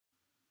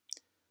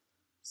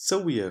So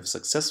we have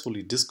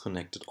successfully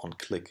disconnected on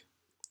click,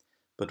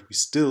 but we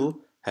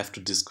still have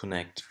to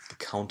disconnect the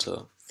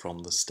counter from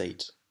the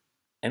state.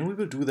 And we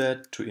will do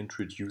that to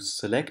introduce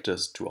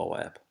selectors to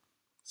our app.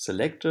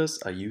 Selectors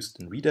are used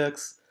in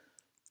Redux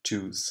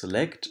to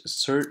select a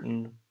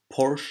certain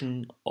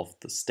portion of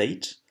the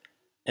state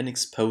and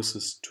expose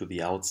it to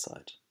the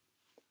outside.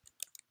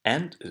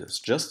 And it is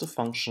just a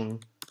function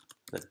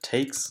that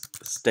takes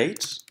a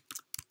state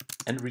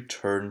and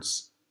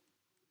returns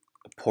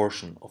a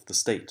portion of the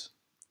state.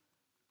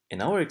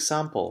 In our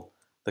example,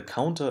 the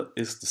counter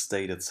is the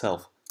state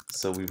itself,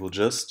 so we will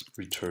just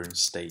return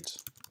state.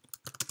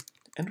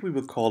 And we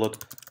will call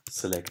it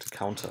select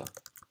counter.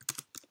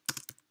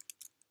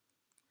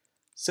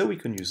 So we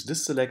can use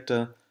this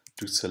selector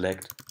to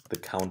select the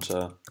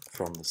counter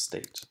from the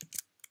state.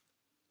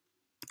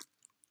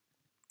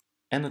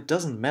 And it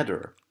doesn't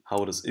matter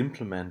how it is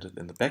implemented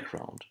in the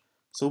background,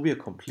 so we are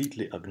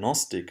completely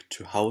agnostic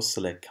to how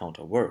select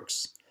counter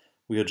works.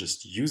 We are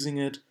just using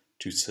it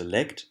to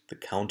select the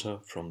counter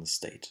from the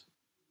state.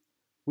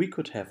 We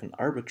could have an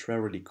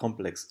arbitrarily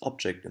complex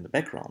object in the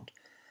background.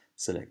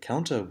 Select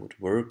counter would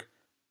work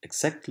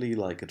exactly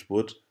like it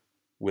would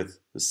with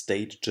the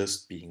state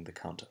just being the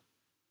counter.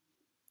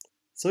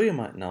 So you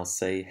might now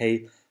say,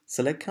 hey,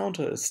 select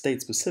counter is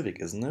state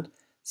specific, isn't it?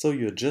 So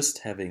you're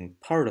just having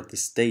part of the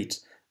state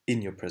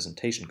in your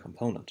presentation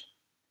component.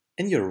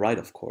 And you're right,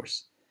 of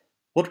course.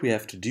 What we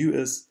have to do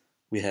is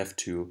we have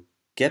to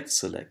get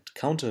select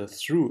counter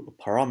through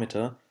a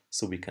parameter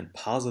so we can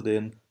pass it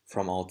in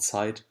from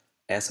outside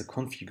as a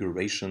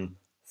configuration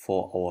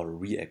for our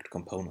React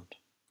component.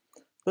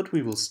 But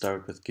we will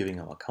start with giving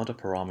our counter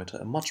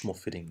parameter a much more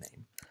fitting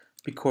name,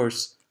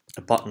 because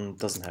a button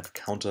doesn't have a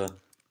counter,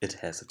 it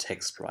has a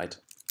text, right?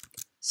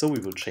 So we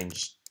will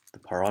change the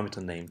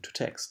parameter name to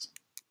text.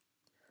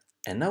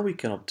 And now we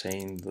can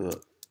obtain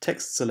the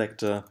text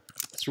selector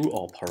through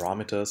our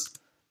parameters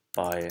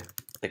by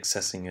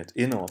accessing it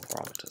in our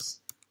parameters.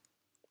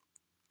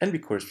 And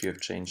because we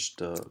have changed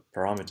the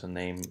parameter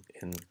name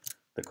in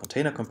the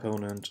container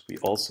component, we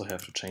also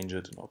have to change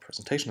it in our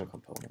presentational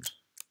component.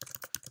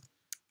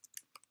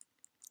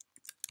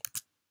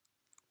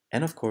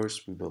 And of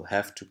course, we will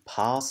have to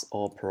pass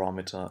our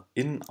parameter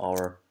in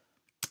our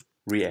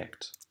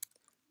React.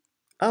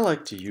 I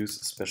like to use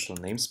a special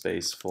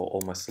namespace for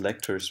all my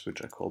selectors,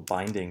 which I call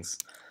bindings,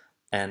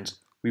 and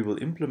we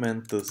will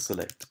implement the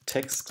select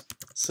text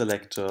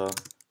selector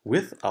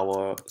with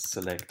our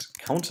select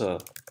counter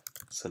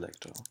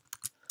selector.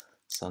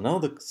 So now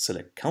the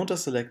select counter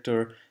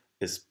selector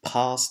is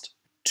passed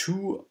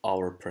to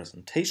our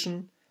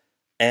presentation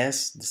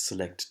as the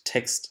select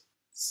text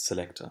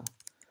selector.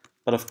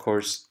 But of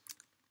course,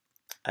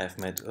 I've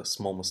made a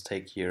small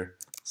mistake here,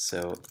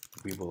 so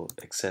we will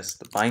access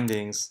the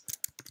bindings,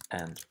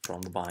 and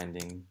from the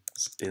bindings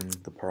in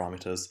the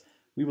parameters,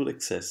 we will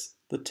access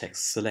the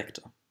text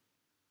selector.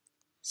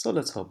 So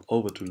let's hop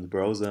over to the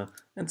browser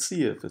and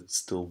see if it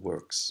still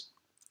works.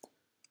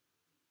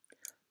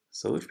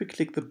 So if we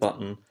click the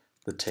button,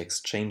 the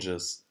text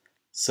changes,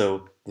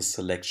 so the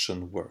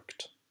selection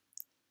worked.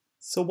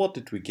 So what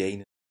did we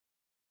gain?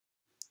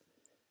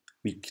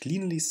 We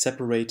cleanly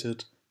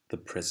separated the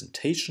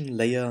presentation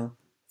layer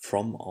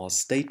from our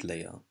state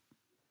layer.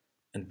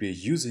 And we are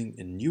using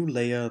a new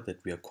layer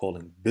that we are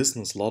calling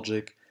business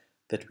logic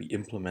that we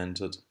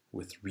implemented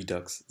with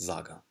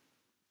redux-saga.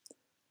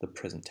 The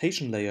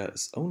presentation layer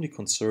is only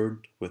concerned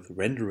with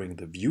rendering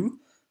the view,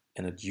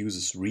 and it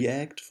uses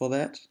React for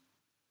that,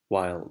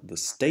 while the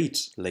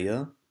state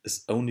layer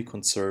is only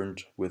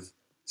concerned with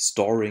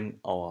storing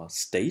our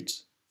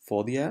state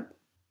for the app,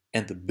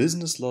 and the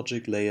business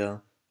logic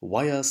layer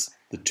wires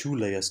the two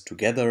layers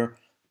together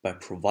by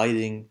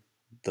providing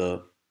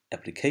the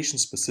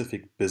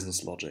application-specific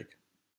business logic.